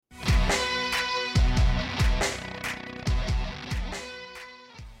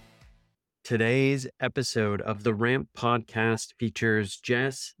Today's episode of the Ramp podcast features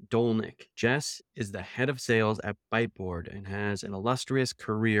Jess Dolnick. Jess is the head of sales at Byteboard and has an illustrious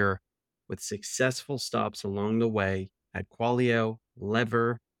career with successful stops along the way at Qualio,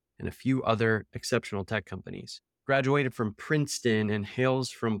 Lever, and a few other exceptional tech companies. Graduated from Princeton and hails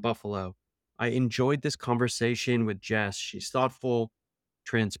from Buffalo. I enjoyed this conversation with Jess. She's thoughtful,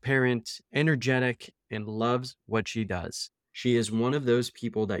 transparent, energetic, and loves what she does. She is one of those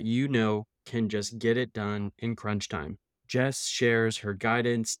people that can just get it done in crunch time. Jess shares her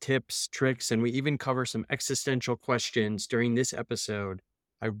guidance, tips, tricks, and we even cover some existential questions during this episode.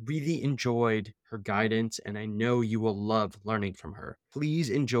 I really enjoyed her guidance, and I know you will love learning from her.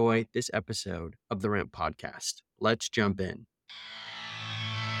 Please enjoy this episode of the Ramp Podcast. Let's jump in.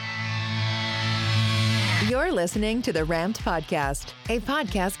 You're listening to the Ramped Podcast, a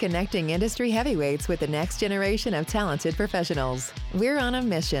podcast connecting industry heavyweights with the next generation of talented professionals. We're on a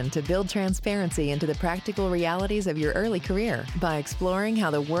mission to build transparency into the practical realities of your early career by exploring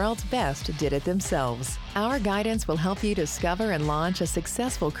how the world's best did it themselves. Our guidance will help you discover and launch a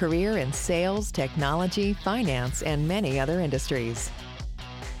successful career in sales, technology, finance, and many other industries.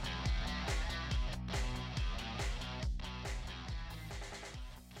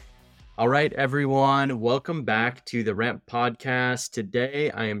 All right, everyone. Welcome back to the Ramp Podcast. Today,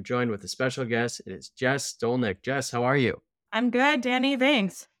 I am joined with a special guest. It is Jess Dolnick. Jess, how are you? I'm good, Danny.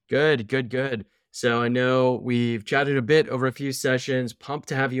 Thanks. Good. So I know we've chatted a bit over a few sessions. Pumped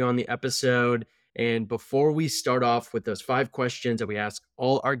to have you on the episode. And before we start off with those 5 questions that we ask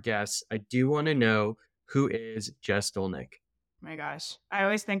all our guests, I do want to know, who is Jess Dolnick? My gosh. I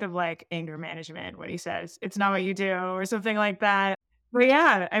always think of like anger management when he says, it's not what you do or something like that. But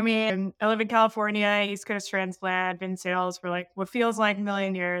yeah, I mean, I live in California, East Coast transplant, been in sales for like what feels like a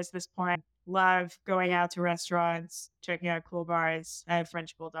million years at this point. Love going out to restaurants, checking out cool bars. I have a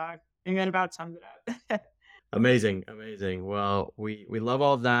French bulldog. And that about sums it up. Amazing. Well, we love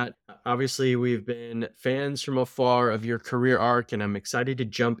all of that. Obviously, we've been fans from afar of your career arc, and I'm excited to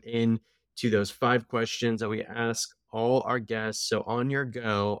jump in to those 5 questions that we ask all our guests. So on your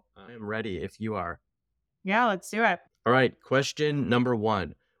go, I am ready if you are. Yeah, let's do it. All right, question number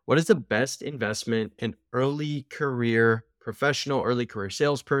 1. What is the best investment an early career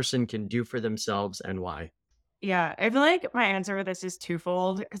salesperson can do for themselves, and why? Yeah, I feel like my answer for this is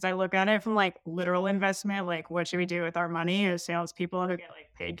twofold because I look at it from like literal investment, like what should we do with our money as salespeople who get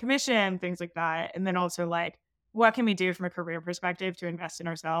like paid commission, things like that. And then also like, what can we do from a career perspective to invest in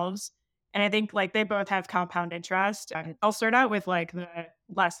ourselves? And I think like they both have compound interest. I'll start out with like the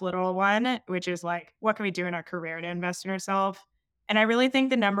less literal one, which is like, what can we do in our career to invest in ourselves? And I really think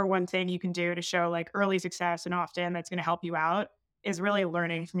the number one thing you can do to show like early success and often that's going to help you out is really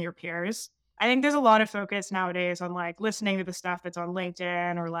learning from your peers. I think there's a lot of focus nowadays on like listening to the stuff that's on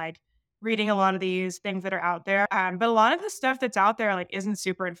LinkedIn or like reading a lot of these things that are out there. But a lot of the stuff that's out there like isn't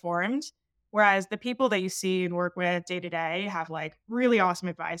super informed. Whereas the people that you see and work with day to day have like really awesome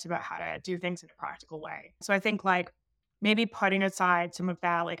advice about how to do things in a practical way. So I think like maybe putting aside some of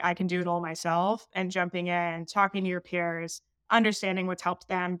that, like I can do it all myself, and jumping in, talking to your peers, understanding what's helped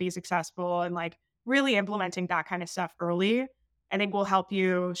them be successful, and like really implementing that kind of stuff early, I think will help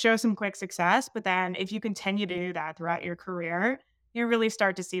you show some quick success. But then if you continue to do that throughout your career, you really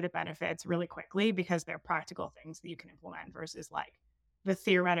start to see the benefits really quickly because they're practical things that you can implement versus like the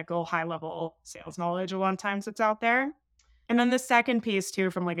theoretical high-level sales knowledge a lot of times that's out there. And then the second piece too,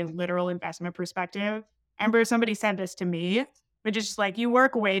 from like a literal investment perspective, I remember somebody said this to me, which is just like, you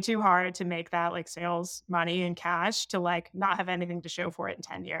work way too hard to make that like sales money and cash to like not have anything to show for it in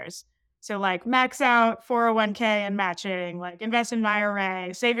 10 years. So like max out 401k and matching, like invest in an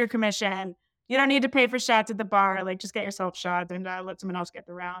IRA, save your commission. You don't need to pay for shots at the bar. Like just get yourself shots and let someone else get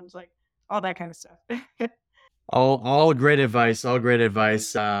the rounds, like all that kind of stuff. All great advice.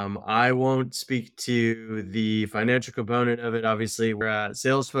 I won't speak to the financial component of it. Obviously, we're a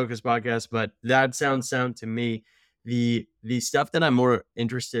sales-focused podcast, but that sounds sound to me. The stuff that I'm more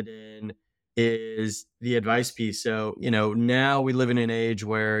interested in is the advice piece. So, now we live in an age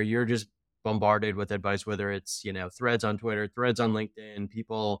where you're just bombarded with advice, whether it's, threads on Twitter, threads on LinkedIn,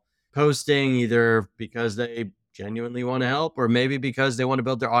 people posting either because they genuinely want to help or maybe because they want to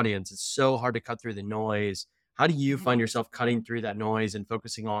build their audience. It's so hard to cut through the noise. How do you find yourself cutting through that noise and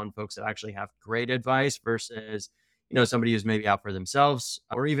focusing on folks that actually have great advice versus, somebody who's maybe out for themselves,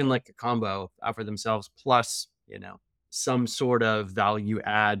 or even like a combo out for themselves plus, some sort of value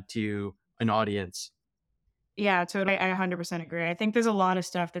add to an audience? Yeah, totally. I 100% agree. I think there's a lot of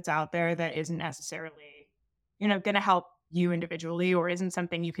stuff that's out there that isn't necessarily, going to help you individually or isn't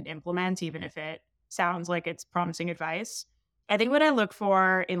something you can implement, even if it sounds like it's promising advice. I think what I look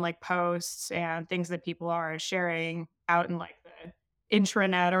for in like posts and things that people are sharing out in like the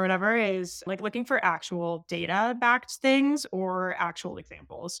intranet or whatever is like looking for actual data backed things or actual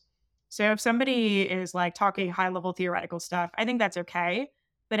examples. So if somebody is like talking high level theoretical stuff, I think that's okay.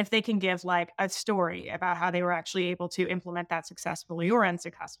 But if they can give like a story about how they were actually able to implement that successfully or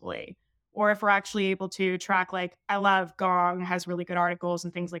unsuccessfully, or if we're actually able to track, like, I love Gong has really good articles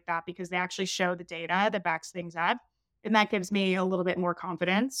and things like that because they actually show the data that backs things up, and that gives me a little bit more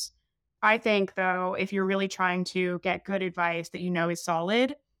confidence. I think, though, if you're really trying to get good advice that you know is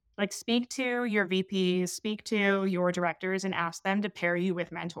solid, like speak to your VPs, speak to your directors, and ask them to pair you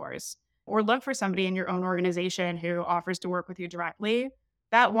with mentors. Or look for somebody in your own organization who offers to work with you directly.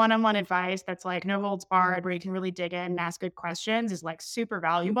 That one on one advice that's like no holds barred, where you can really dig in and ask good questions, is like super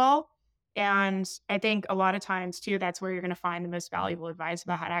valuable. And I think a lot of times, too, that's where you're going to find the most valuable advice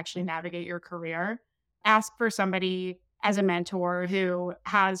about how to actually navigate your career. Ask for somebody as a mentor who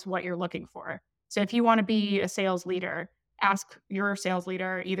has what you're looking for. So if you want to be a sales leader, ask your sales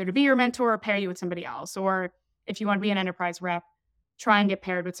leader either to be your mentor or pair you with somebody else. Or if you want to be an enterprise rep, try and get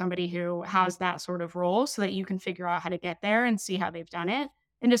paired with somebody who has that sort of role so that you can figure out how to get there and see how they've done it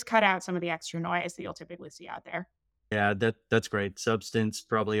and just cut out some of the extra noise that you'll typically see out there. Yeah, that's great. Substance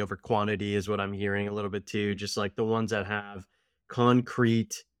probably over quantity is what I'm hearing a little bit too. Just like the ones that have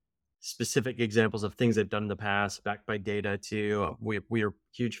concrete, specific examples of things they've done in the past, backed by data too. We are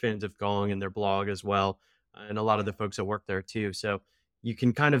huge fans of Gong and their blog as well, and a lot of the folks that work there too. So you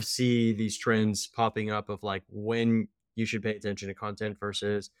can kind of see these trends popping up of like when you should pay attention to content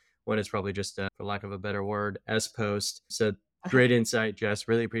versus when it's probably just, for lack of a better word, S post. So great insight, Jess.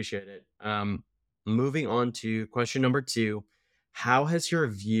 Really appreciate it. Moving on to question number 2. How has your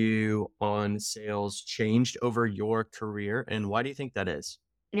view on sales changed over your career, and why do you think that is?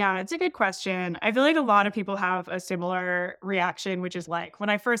 Yeah, it's a good question. I feel like a lot of people have a similar reaction, which is like when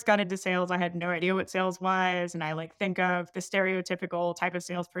I first got into sales, I had no idea what sales was. And I like think of the stereotypical type of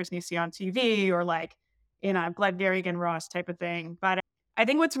salesperson you see on TV or like in a Glengarry and Ross type of thing. But I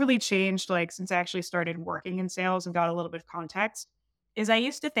think what's really changed, like since I actually started working in sales and got a little bit of context, is I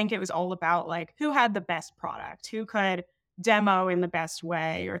used to think it was all about like who had the best product, who could demo in the best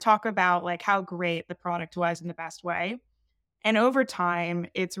way, or talk about like how great the product was in the best way. And over time,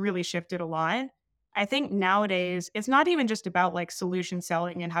 it's really shifted a lot. I think nowadays, it's not even just about like solution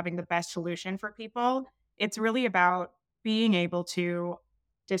selling and having the best solution for people. It's really about being able to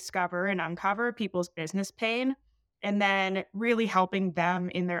discover and uncover people's business pain and then really helping them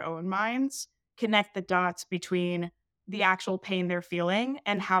in their own minds connect the dots between the actual pain they're feeling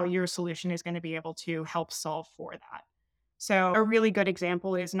and how your solution is going to be able to help solve for that. So a really good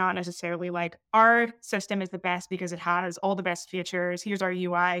example is not necessarily like our system is the best because it has all the best features. Here's our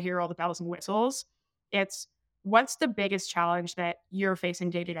UI, here are all the bells and whistles. It's what's the biggest challenge that you're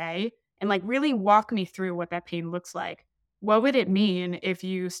facing day to day? And like really walk me through what that pain looks like. What would it mean if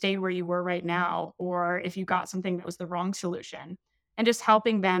you stayed where you were right now, or if you got something that was the wrong solution? And just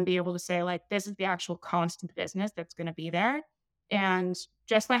helping them be able to say, like, this is the actual constant business that's going to be there. And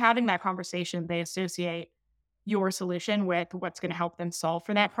just by having that conversation, they associate your solution with what's going to help them solve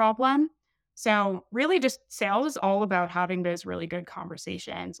for that problem. So, really, just sales is all about having those really good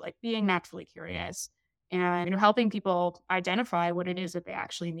conversations, like being naturally curious and helping people identify what it is that they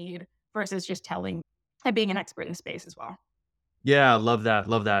actually need versus just telling and being an expert in the space as well. Yeah, love that.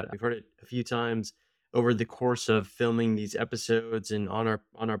 Love that. I've heard it a few times over the course of filming these episodes and on our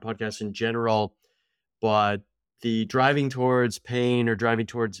podcast in general. But the driving towards pain or driving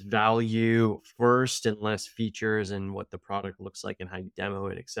towards value first and less features and what the product looks like and how you demo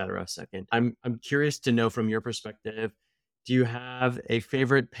it, et cetera, second. I'm curious to know from your perspective, do you have a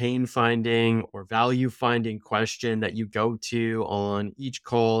favorite pain finding or value finding question that you go to on each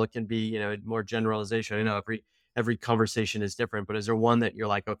call? It can be, more generalization. I know every conversation is different, but is there one that you're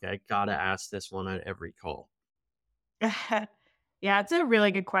like, okay, I gotta ask this one at every call? Yeah, it's a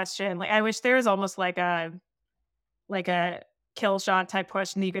really good question. Like I wish there was almost like a kill shot type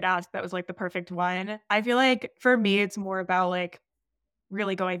question that you could ask that was like the perfect one. I feel like for me it's more about like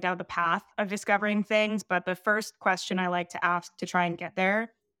really going down the path of discovering things. But the first question I like to ask to try and get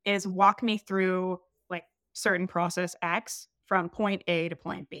there is walk me through like certain process X from point A to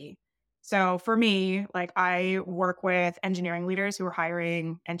point B. So for me, like I work with engineering leaders who are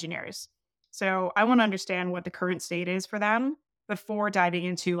hiring engineers. So I want to understand what the current state is for them before diving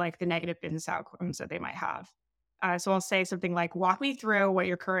into like the negative business outcomes that they might have. So I'll say something like, walk me through what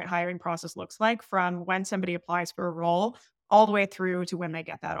your current hiring process looks like from when somebody applies for a role all the way through to when they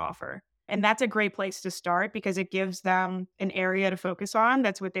get that offer. And that's a great place to start because it gives them an area to focus on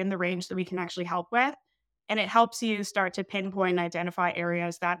that's within the range that we can actually help with. And it helps you start to pinpoint and identify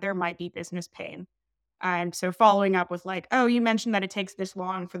areas that there might be business pain. And so following up with like, oh, you mentioned that it takes this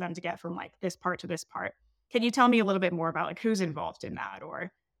long for them to get from like this part to this part. Can you tell me a little bit more about like who's involved in that?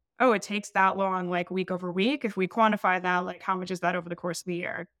 Or, oh, it takes that long, like week over week. If we quantify that, like how much is that over the course of the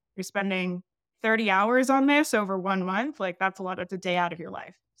year? You're spending 30 hours on this over 1 month. Like that's a lot. That's a day out of your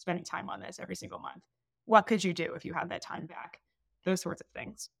life spending time on this every single month. What could you do if you had that time back? Those sorts of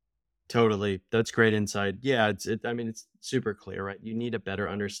things. Totally. That's great insight. Yeah, I mean, it's super clear, right? You need a better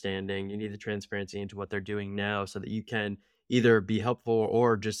understanding. You need the transparency into what they're doing now so that you can either be helpful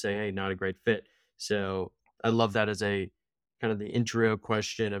or just say, hey, not a great fit. So I love that as a kind of the intro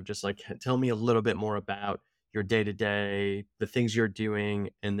question of just like, tell me a little bit more about your day to day, the things you're doing,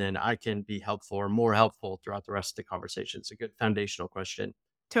 and then I can be helpful or more helpful throughout the rest of the conversation. It's a good foundational question.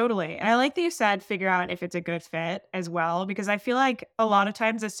 Totally. And I like that you said figure out if it's a good fit as well, because I feel like a lot of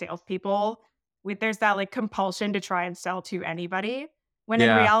times as salespeople, there's that like compulsion to try and sell to anybody, when in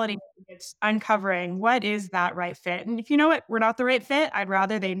Yeah. reality, it's uncovering what is that right fit. And if you know what, we're not the right fit, I'd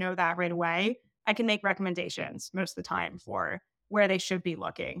rather they know that right away. I can make recommendations most of the time for where they should be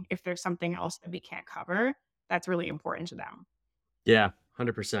looking if there's something else that we can't cover that's really important to them. Yeah.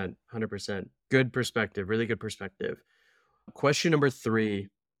 100%. 100%. Good perspective. Really good perspective. Question number three.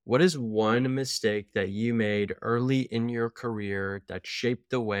 What is one mistake that you made early in your career that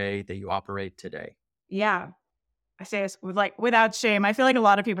shaped the way that you operate today? Yeah. I say this with like without shame. I feel like a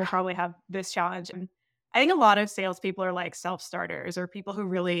lot of people probably have this challenge. And I think a lot of salespeople are like self starters or people who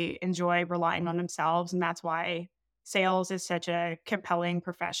really enjoy relying on themselves. And that's why sales is such a compelling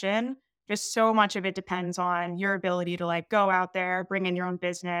profession. Just so much of it depends on your ability to like go out there, bring in your own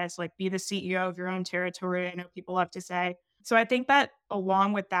business, like be the CEO of your own territory. I know people love to say. So I think that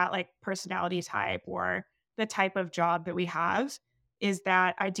along with that, like personality type or the type of job that we have, is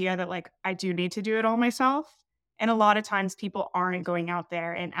that idea that like I do need to do it all myself, and a lot of times people aren't going out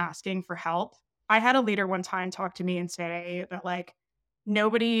there and asking for help. I had a leader one time talk to me and say that like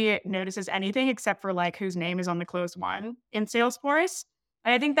nobody notices anything except for like whose name is on the closed one in Salesforce.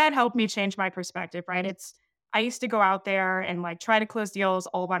 And I think that helped me change my perspective, right? I used to go out there and like try to close deals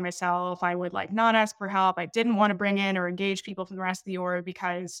all by myself. I would like not ask for help. I didn't want to bring in or engage people from the rest of the org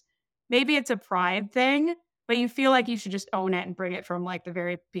because maybe it's a pride thing, but you feel like you should just own it and bring it from like the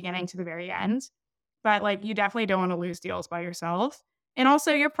very beginning to the very end. But, like, you definitely don't wanna lose deals by yourself. And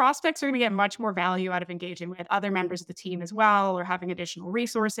also, your prospects are gonna get much more value out of engaging with other members of the team as well or having additional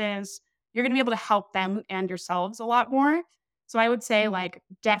resources. You're gonna be able to help them and yourselves a lot more. So I would say, like,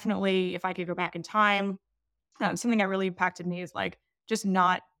 definitely if I could go back in time, something that really impacted me is, like, just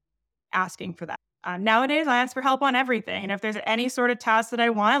not asking for that. Nowadays, I ask for help on everything, and if there's any sort of task that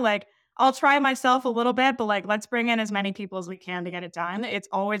I want, like, I'll try myself a little bit, but, like, let's bring in as many people as we can to get it done. It's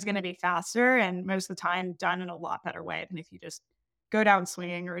always gonna be faster and most of the time done in a lot better way than if you just go down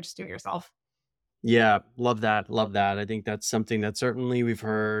swinging or just do it yourself. Yeah, love that. Love that. I think that's something that certainly we've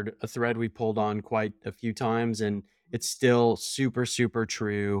heard a thread we pulled on quite a few times, and it's still super, super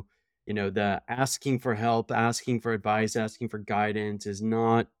true. You know, the asking for help, asking for advice, asking for guidance is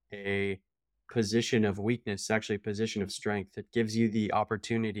not a position of weakness, it's actually a position of strength. It gives you the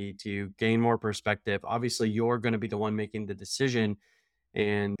opportunity to gain more perspective. Obviously, you're going to be the one making the decision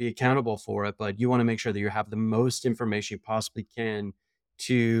and be accountable for it. But you want to make sure that you have the most information you possibly can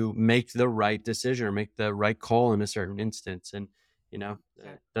to make the right decision or make the right call in a certain instance. And,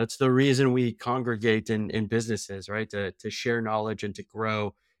 that's the reason we congregate in businesses, right? To share knowledge and to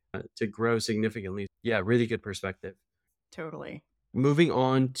grow significantly. Yeah, really good perspective. Totally. Moving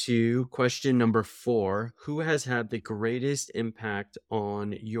on to question number four. Who has had the greatest impact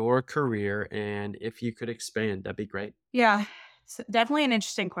on your career? And if you could expand, that'd be great. Yeah, it's definitely an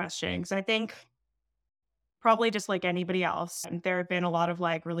interesting question because I think probably just like anybody else, there have been a lot of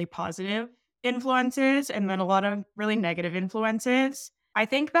like really positive influences and then a lot of really negative influences. I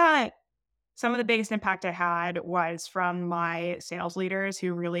think that some of the biggest impact I had was from my sales leaders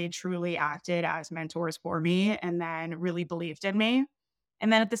who really truly acted as mentors for me and then really believed in me.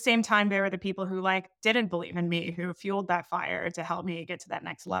 And then at the same time, there were the people who like didn't believe in me, who fueled that fire to help me get to that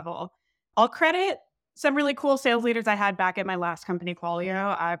next level. I'll credit some really cool sales leaders I had back at my last company,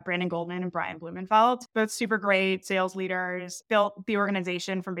 Qualio, Brandon Goldman and Brian Blumenfeld. Both super great sales leaders, built the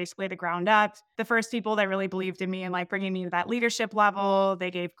organization from basically the ground up. The first people that really believed in me and like bringing me to that leadership level. They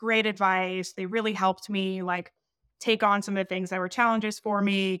gave great advice. They really helped me like take on some of the things that were challenges for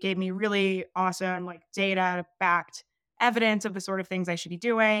me, gave me really awesome like data backed evidence of the sort of things I should be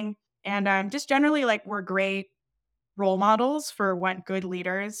doing. And just generally like we're great role models for what good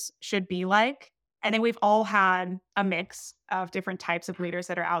leaders should be like. I think we've all had a mix of different types of leaders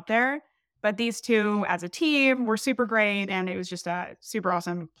that are out there. But these two as a team were super great. And it was just a super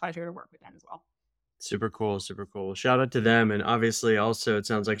awesome pleasure to work with them as well. Super cool, super cool. Shout out to them, and obviously, also it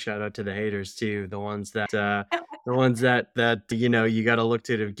sounds like shout out to the haters too, the ones that you got to look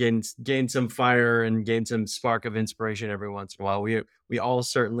to gain some fire and gain some spark of inspiration every once in a while. We all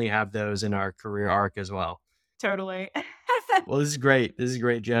certainly have those in our career arc as well. Totally. Well, this is great. This is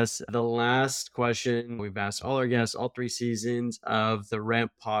great, Jess. The last question we've asked all our guests, all 3 seasons of the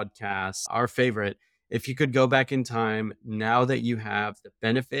Ramp podcast, our favorite. If you could go back in time now that you have the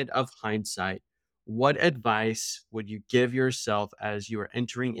benefit of hindsight, what advice would you give yourself as you are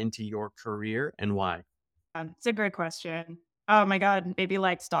entering into your career and why? It's a great question. Oh my God, maybe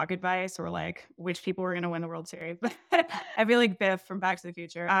like stock advice or like which people were going to win the World Series. I feel like Biff from Back to the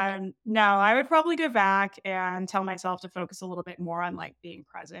Future. No, I would probably go back and tell myself to focus a little bit more on like being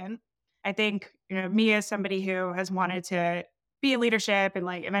present. I think, me as somebody who has wanted to be in leadership and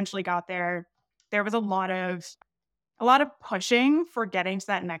like eventually got there, there was a lot of pushing for getting to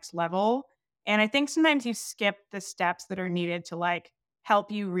that next level. And I think sometimes you skip the steps that are needed to like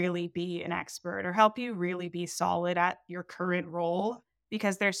help you really be an expert or help you really be solid at your current role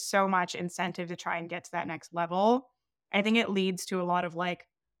because there's so much incentive to try and get to that next level. I think it leads to a lot of like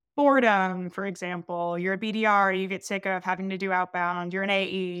boredom, for example. You're a BDR, you get sick of having to do outbound, you're an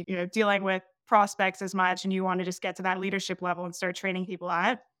AE, dealing with prospects as much, and you want to just get to that leadership level and start training people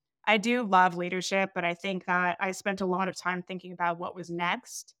at. I do love leadership, but I think that I spent a lot of time thinking about what was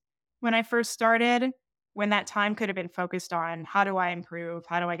next when I first started, when that time could have been focused on how do I improve?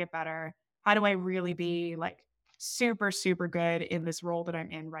 How do I get better? How do I really be like super, super good in this role that I'm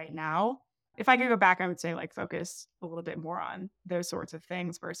in right now? If I could go back, I would say like focus a little bit more on those sorts of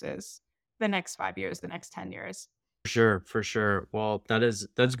things versus the next 5 years, the next 10 years. For sure, for sure. Well,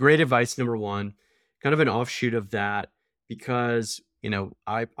 that's great advice, number one. Kind of an offshoot of that, because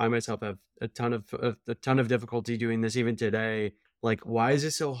I myself have a ton of difficulty doing this even today. Like, why is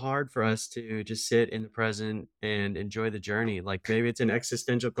it so hard for us to just sit in the present and enjoy the journey? Like, maybe it's an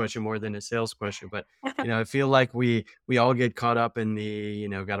existential question more than a sales question, but I feel like we all get caught up in the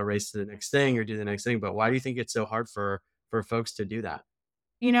got to race to the next thing or do the next thing. But why do you think it's so hard for folks to do that?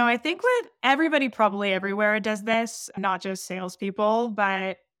 I think with everybody probably everywhere does this, not just salespeople,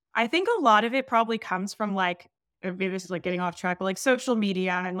 but I think a lot of it probably comes from like, maybe this is like getting off track, but like social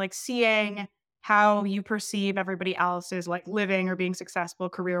media and like seeing how you perceive everybody else is like living or being successful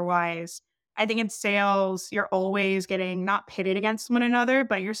career wise. I think in sales, you're always getting not pitted against one another,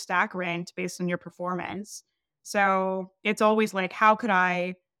 but you're stack ranked based on your performance. So it's always like, how could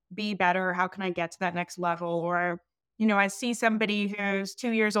I be better? How can I get to that next level? Or I see somebody who's 2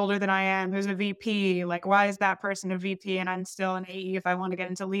 years older than I am, who's a VP. Like, why is that person a VP and I'm still an AE if I want to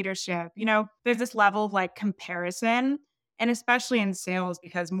get into leadership? There's this level of like comparison. And especially in sales,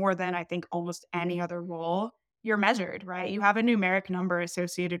 because more than I think almost any other role, you're measured, right? You have a numeric number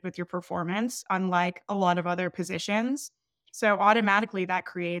associated with your performance, unlike a lot of other positions. So automatically that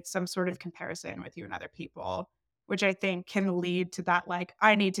creates some sort of comparison with you and other people, which I think can lead to that, like,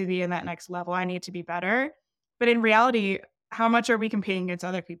 I need to be in that next level. I need to be better. But in reality, how much are we competing against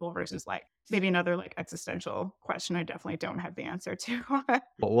other people versus like maybe another like existential question I definitely don't have the answer to.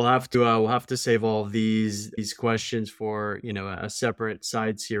 But we'll have to save all of these questions for a separate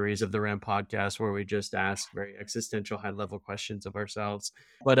side series of the RAM podcast where we just ask very existential, high level questions of ourselves.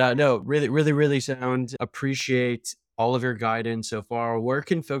 But no, really, really, really sound. Appreciate all of your guidance so far. Where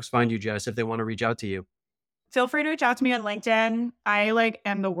can folks find you, Jess, if they want to reach out to you? Feel free to reach out to me on LinkedIn. I like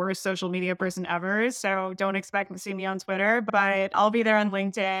am the worst social media person ever, so don't expect to see me on Twitter, but I'll be there on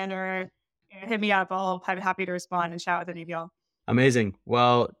LinkedIn or hit me up. I'll be happy to respond and chat with any of y'all. Amazing.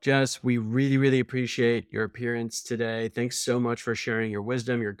 Well, Jess, we really, really appreciate your appearance today. Thanks so much for sharing your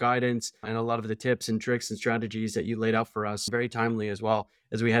wisdom, your guidance, and a lot of the tips and tricks and strategies that you laid out for us. Very timely as well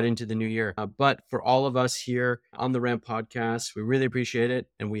as we head into the new year. But for all of us here on the Ramp podcast, we really appreciate it,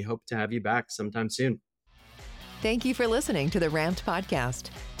 and we hope to have you back sometime soon. Thank you for listening to the Ramped Podcast.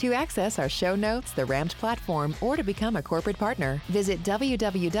 To access our show notes, the Ramped platform, or to become a corporate partner, visit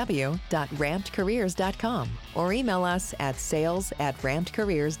www.rampedcareers.com or email us at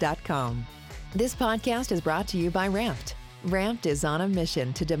sales@rampedcareers.com. This podcast is brought to you by Ramped. Ramped is on a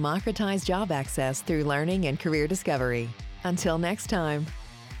mission to democratize job access through learning and career discovery. Until next time.